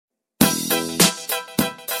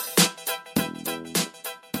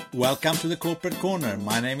Welcome to the Corporate Corner.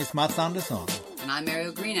 My name is Mats Andersson. And I'm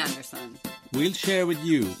Ariel Green Anderson. We'll share with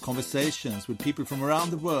you conversations with people from around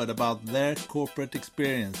the world about their corporate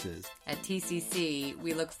experiences. At TCC,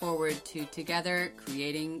 we look forward to together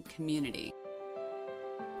creating community.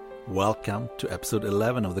 Welcome to episode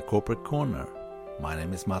 11 of the Corporate Corner. My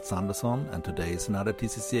name is Mats Andersson and today is another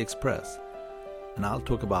TCC Express. And I'll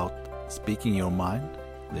talk about speaking your mind,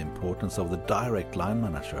 the importance of the direct line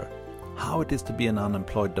manager, how it is to be an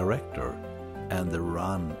unemployed director, and the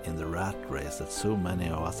run in the rat race that so many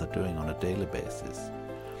of us are doing on a daily basis.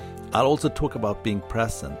 I'll also talk about being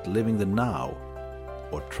present, living the now,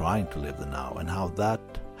 or trying to live the now, and how that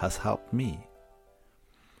has helped me.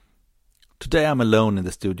 Today I'm alone in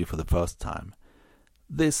the studio for the first time.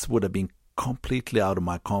 This would have been completely out of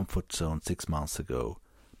my comfort zone 6 months ago,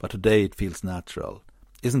 but today it feels natural.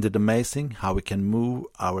 Isn't it amazing how we can move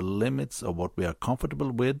our limits of what we are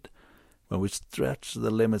comfortable with when we stretch the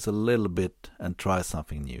limits a little bit and try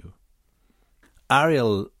something new?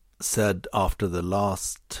 Ariel said after the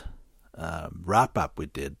last wrap-up we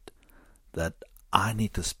did that I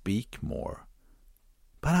need to speak more.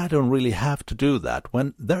 But I don't really have to do that.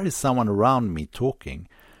 When there is someone around me talking,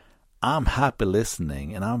 I'm happy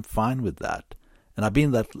listening and I'm fine with that. And I've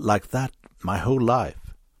been like that my whole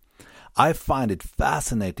life. I find it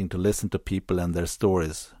fascinating to listen to people and their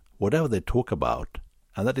stories, whatever they talk about.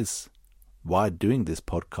 And that is why doing this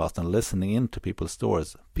podcast and listening into people's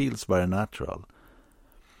stories feels very natural.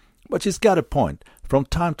 But she's got a point. From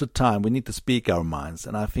time to time we need to speak our minds,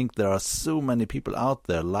 and I think there are so many people out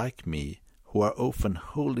there like me who are often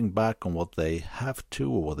holding back on what they have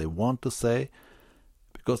to or what they want to say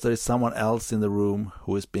because there is someone else in the room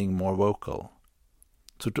who is being more vocal.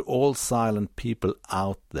 So to all silent people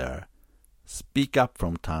out there, speak up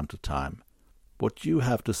from time to time. What you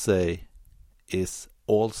have to say is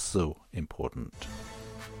also important.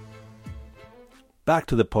 Back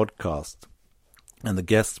to the podcast and the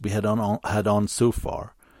guests we had on so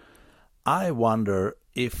far. I wonder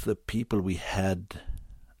if the people we had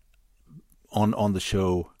on the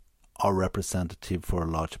show are representative for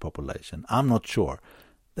a larger population. I'm not sure.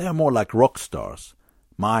 They are more like rock stars.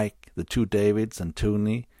 Mike, the two Davids, and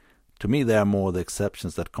Tony. To me, they are more the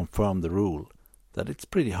exceptions that confirm the rule, that it's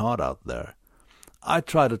pretty hard out there. I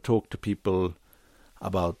try to talk to people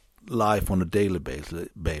about life on a daily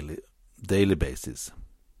basis.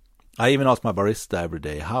 I even ask my barista every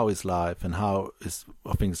day, how is life and are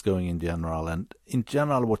things going in general? And in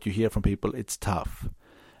general, what you hear from people, it's tough.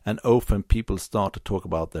 And often people start to talk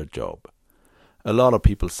about their job. A lot of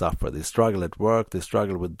people suffer. They struggle at work, they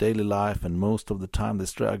struggle with daily life, and most of the time they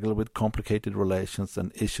struggle with complicated relations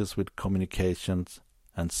and issues with communications.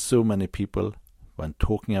 And so many people, when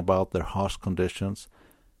talking about their harsh conditions,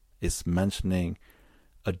 is mentioning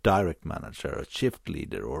a direct manager, a shift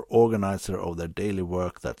leader, or organizer of their daily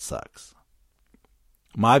work that sucks.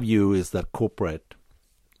 My view is that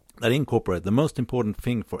in corporate, the most important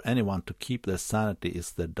thing for anyone to keep their sanity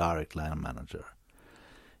is their direct line manager.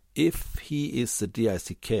 If he is a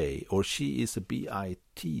DICK or she is a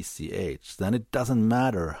BITCH, then it doesn't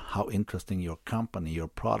matter how interesting your company, your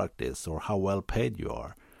product is, or how well paid you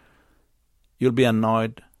are. You'll be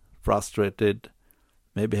annoyed, frustrated,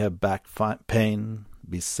 maybe have back pain,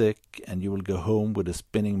 be sick, and you will go home with a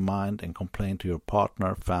spinning mind and complain to your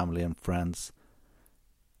partner, family, and friends.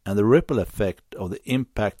 And the ripple effect of the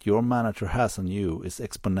impact your manager has on you is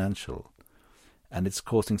exponential, and it's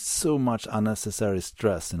causing so much unnecessary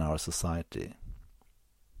stress in our society.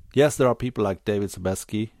 Yes, there are people like David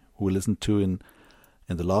Sobeski, who we listened to in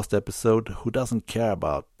the last episode, who doesn't care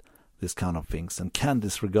about this kind of things and can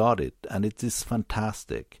disregard it, and it is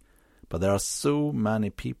fantastic. But there are so many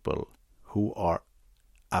people who are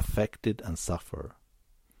affected and suffer.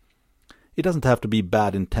 It doesn't have to be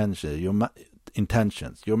bad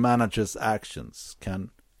intentions. Your manager's actions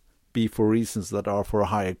can be for reasons that are for a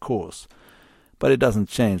higher cause, but it doesn't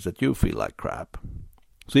change that you feel like crap.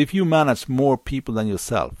 So if you manage more people than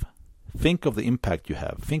yourself, think of the impact you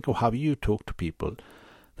have. Think of how you talk to people.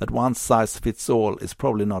 That one size fits all is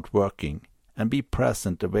probably not working, and be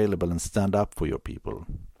present, available, and stand up for your people.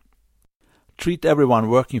 Treat everyone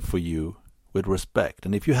working for you with respect,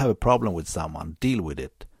 and if you have a problem with someone, deal with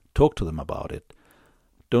it. Talk to them about it.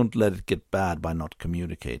 Don't let it get bad by not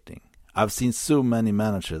communicating. I've seen so many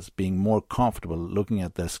managers being more comfortable looking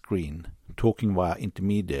at their screen, talking via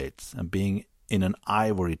intermediates, and being in an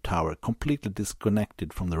ivory tower, completely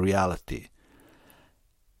disconnected from the reality.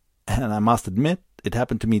 And I must admit, it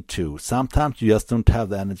happened to me too. Sometimes you just don't have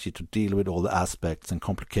the energy to deal with all the aspects and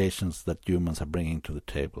complications that humans are bringing to the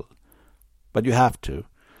table. But you have to.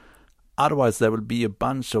 Otherwise there will be a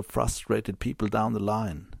bunch of frustrated people down the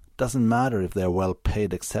line. doesn't matter if they're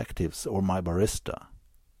well-paid executives or my barista.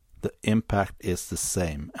 The impact is the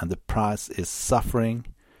same, and the price is suffering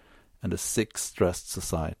and a sick, stressed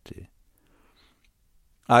society.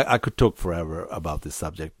 I could talk forever about this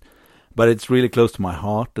subject, but it's really close to my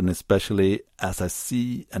heart, and especially as I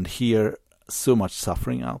see and hear so much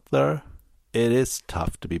suffering out there, it is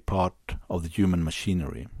tough to be part of the human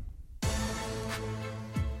machinery.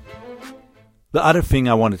 The other thing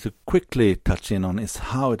I wanted to quickly touch in on is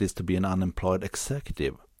how it is to be an unemployed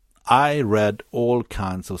executive. I read all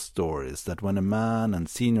kinds of stories that when a man and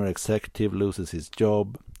senior executive loses his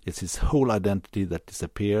job, it's his whole identity that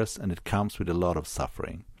disappears, and it comes with a lot of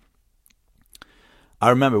suffering. I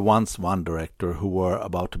remember once one director who were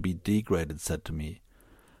about to be degraded said to me,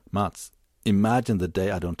 "Mats, imagine the day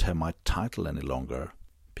I don't have my title any longer.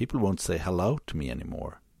 People won't say hello to me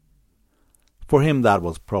anymore." For him that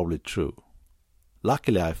was probably true.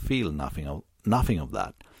 Luckily I feel nothing of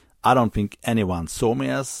that. I don't think anyone saw me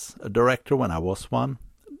as a director when I was one.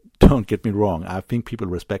 Don't get me wrong, I think people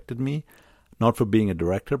respected me, not for being a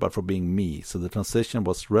director, but for being me, so the transition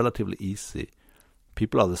was relatively easy.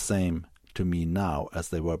 People are the same to me now as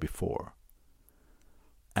they were before.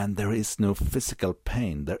 And there is no physical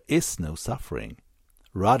pain, there is no suffering.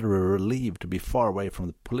 Rather a relief to be far away from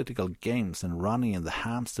the political games and running in the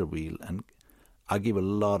hamster wheel, and I give a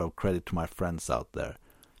lot of credit to my friends out there.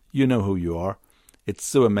 You know who you are. It's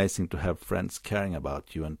so amazing to have friends caring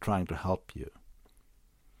about you and trying to help you.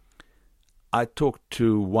 I talked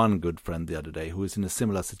to one good friend the other day who is in a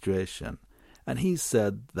similar situation, and he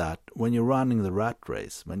said that when you're running the rat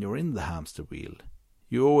race, when you're in the hamster wheel,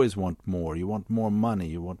 you always want more. You want more money,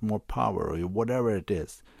 you want more power, or whatever it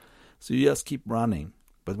is. So you just keep running.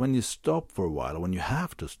 But when you stop for a while, or when you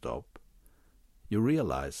have to stop, you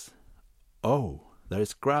realize, oh, there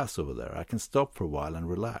is grass over there. I can stop for a while and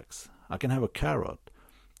relax. I can have a carrot.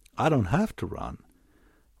 I don't have to run.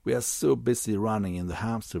 We are so busy running in the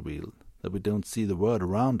hamster wheel that we don't see the world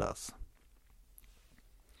around us.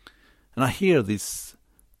 And I hear this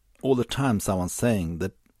all the time, someone saying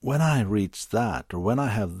that when I reach that, or when I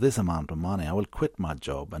have this amount of money, I will quit my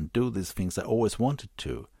job and do these things I always wanted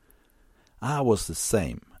to. I was the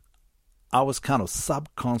same. I was kind of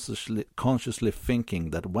consciously thinking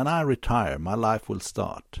that when I retire, my life will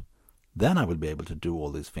start. Then I will be able to do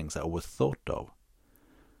all these things I always thought of.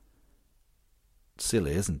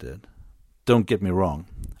 Silly, isn't it? Don't get me wrong.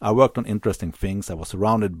 I worked on interesting things. I was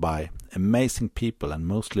surrounded by amazing people and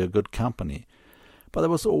mostly a good company. But there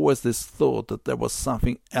was always this thought that there was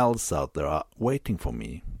something else out there waiting for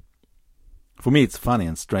me. For me, it's funny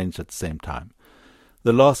and strange at the same time.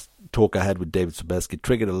 The last talk I had with David Sobeski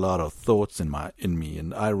triggered a lot of thoughts in me,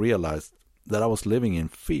 and I realized that I was living in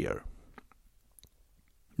fear.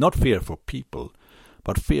 Not fear for people,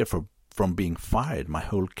 but fear from being fired my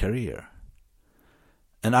whole career.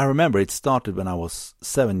 And I remember it started when I was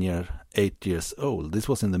 8 years old. This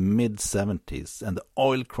was in the mid-70s, and the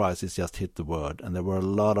oil crisis just hit the world, and there were a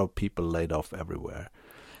lot of people laid off everywhere.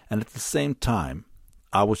 And at the same time,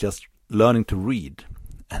 I was just learning to read,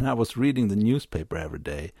 and I was reading the newspaper every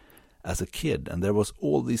day as a kid, and there was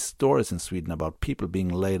all these stories in Sweden about people being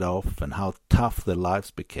laid off and how tough their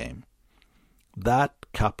lives became. That,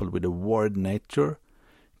 coupled with a worried nature,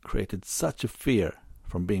 created such a fear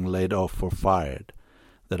from being laid off or fired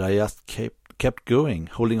that I just kept going,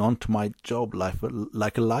 holding on to my job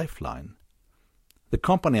like a lifeline. The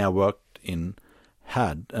company I worked in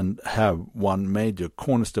had and have one major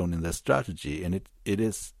cornerstone in their strategy, and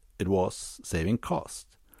it was saving costs.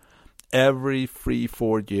 Every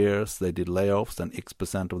 3-4 years they did layoffs, and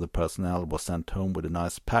X% of the personnel was sent home with a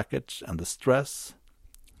nice package, and the stress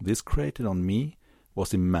this created on me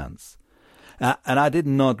was immense. And I did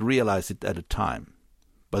not realize it at the time.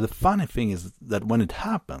 But the funny thing is that when it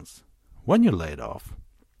happens, when you're laid off,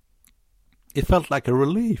 it felt like a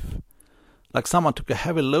relief. Like someone took a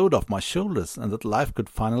heavy load off my shoulders and that life could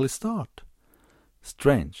finally start.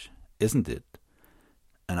 Strange, isn't it?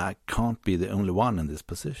 And I can't be the only one in this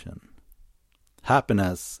position.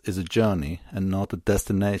 Happiness is a journey and not a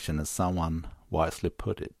destination, as someone wisely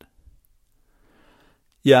put it.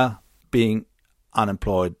 Yeah, being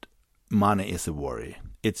unemployed, money is a worry.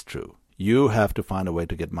 It's true. You have to find a way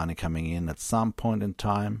to get money coming in at some point in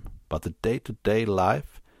time, but the day-to-day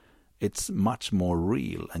life, it's much more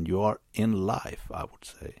real, and you are in life, I would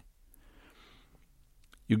say.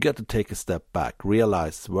 You get to take a step back,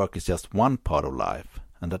 realize work is just one part of life,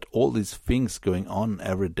 and that all these things going on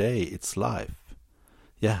every day, it's life.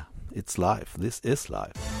 Yeah, it's life. This is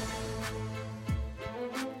life.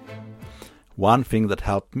 One thing that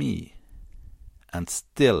helped me, and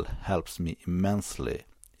still helps me immensely,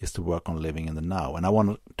 is to work on living in the now. And I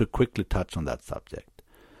want to quickly touch on that subject.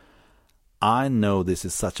 I know this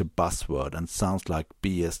is such a buzzword and sounds like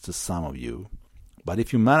BS to some of you, but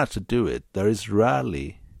if you manage to do it, there is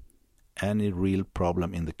rarely any real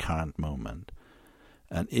problem in the current moment.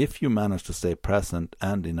 And if you manage to stay present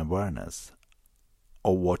and in awareness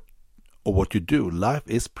of what you do, life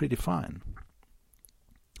is pretty fine.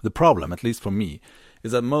 The problem, at least for me,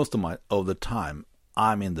 is that most of the time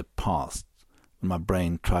I'm in the past. My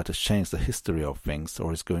brain tries to change the history of things,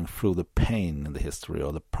 or is going through the pain in the history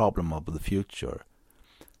or the problem of the future.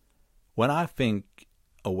 When I think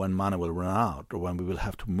of when money will run out or when we will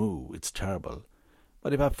have to move, it's terrible.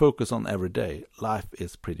 But if I focus on every day, life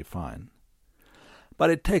is pretty fine. But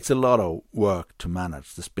it takes a lot of work to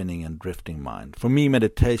manage the spinning and drifting mind. For me,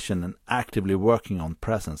 meditation and actively working on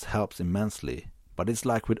presence helps immensely. But it's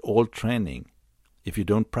like with all training. If you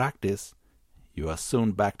don't practice, you are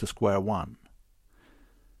soon back to square one.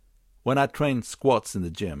 When I train squats in the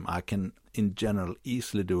gym, I can in general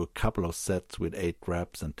easily do a couple of sets with 8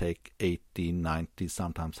 reps and take 80, 90,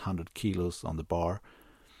 sometimes 100 kilos on the bar.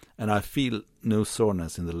 And I feel no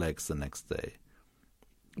soreness in the legs the next day.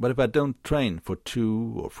 But if I don't train for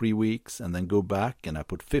 2 or 3 weeks and then go back and I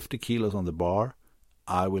put 50 kilos on the bar,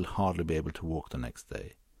 I will hardly be able to walk the next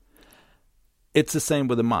day. It's the same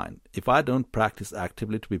with the mind. If I don't practice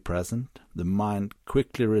actively to be present, the mind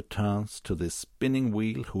quickly returns to this spinning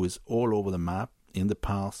wheel who is all over the map, in the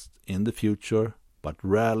past, in the future, but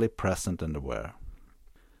rarely present and aware.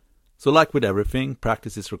 So like with everything,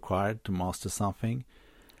 practice is required to master something,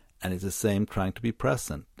 and it's the same trying to be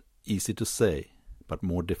present. Easy to say, but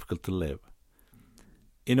more difficult to live.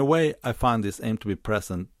 In a way, I find this aim to be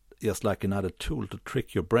present just like another tool to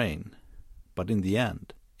trick your brain. But in the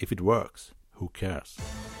end, if it works, who cares?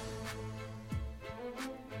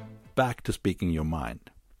 Back to speaking your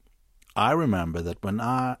mind. I remember that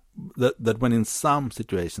when in some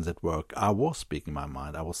situations at work I was speaking my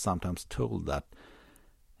mind, I was sometimes told that,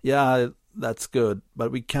 yeah, that's good,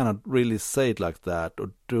 but we cannot really say it like that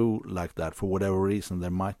or do like that for whatever reason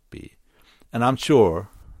there might be. And I'm sure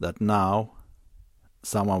that now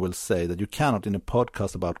someone will say that you cannot in a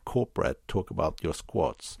podcast about corporate talk about your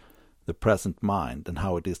squats, the present mind and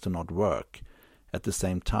how it is to not work at the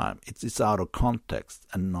same time. It's out of context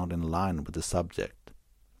and not in line with the subject.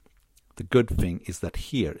 The good thing is that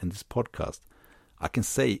here in this podcast I can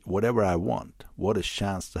say whatever I want. What a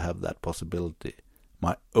chance to have that possibility.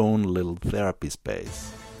 My own little therapy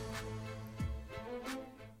space.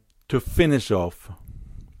 To finish off,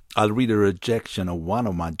 I'll read a rejection of one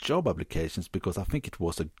of my job applications because I think it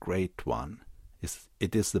was a great one.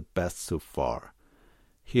 It is the best so far.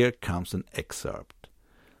 Here comes an excerpt.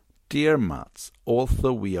 Dear Mats,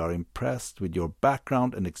 although we are impressed with your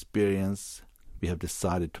background and experience, we have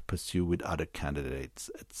decided to pursue with other candidates,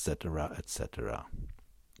 etc., etc.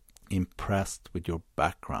 Impressed with your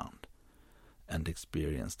background and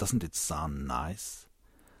experience. Doesn't it sound nice?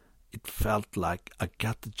 It felt like I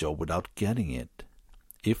got the job without getting it.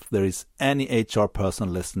 If there is any HR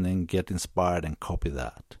person listening, get inspired and copy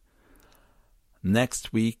that.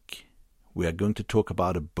 Next week, we are going to talk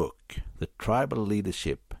about a book, The Tribal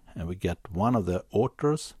Leadership, and we get one of the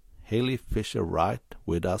authors, Haley Fisher Wright,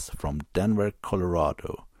 with us from Denver,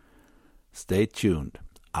 Colorado. Stay tuned.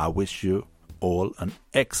 I wish you all an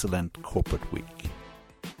excellent corporate week.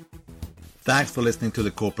 Thanks for listening to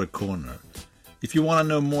the Corporate Corner. If you want to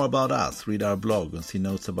know more about us, read our blog and see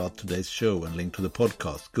notes about today's show and link to the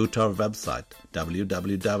podcast, go to our website,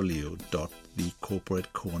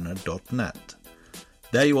 www.thecorporatecorner.net.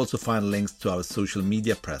 There you also find links to our social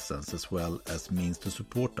media presence as well as means to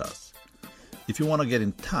support us. If you want to get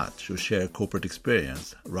in touch or share a corporate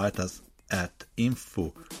experience, write us at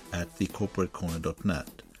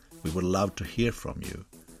info@thecorporatecorner.net. We would love to hear from you.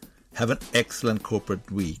 Have an excellent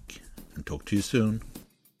corporate week and talk to you soon.